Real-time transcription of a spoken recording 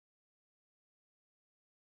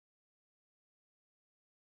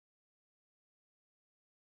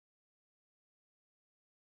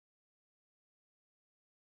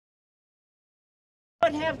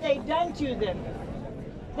what have they done to them?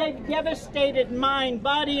 They've devastated mind,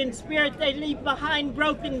 body, and spirit. They leave behind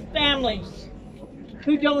broken families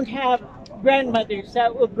who don't have grandmothers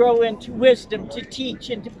that will grow into wisdom to teach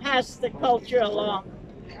and to pass the culture along.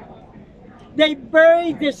 They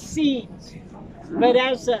bury the seeds, but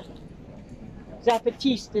as the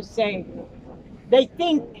Zapatistas say, they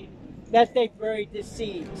think that they buried the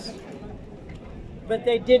seeds, but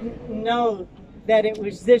they didn't know that it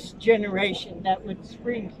was this generation that would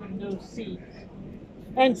spring from those seeds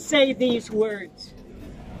and say these words: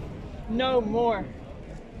 no more.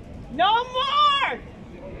 No more!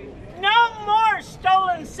 No more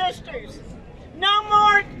stolen sisters. No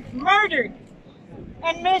more murdered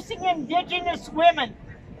and missing Indigenous women.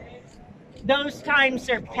 Those times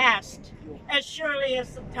are past, as surely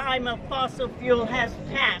as the time of fossil fuel has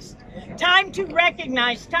passed. Time to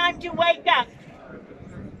recognize, time to wake up.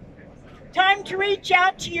 Time to reach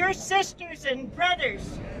out to your sisters and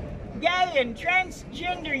brothers, gay and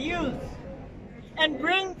transgender youth, and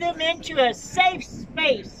bring them into a safe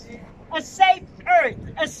space, a safe earth,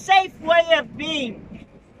 a safe way of being.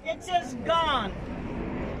 It's as gone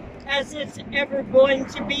as it's ever going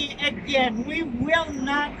to be again. We will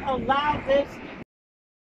not allow this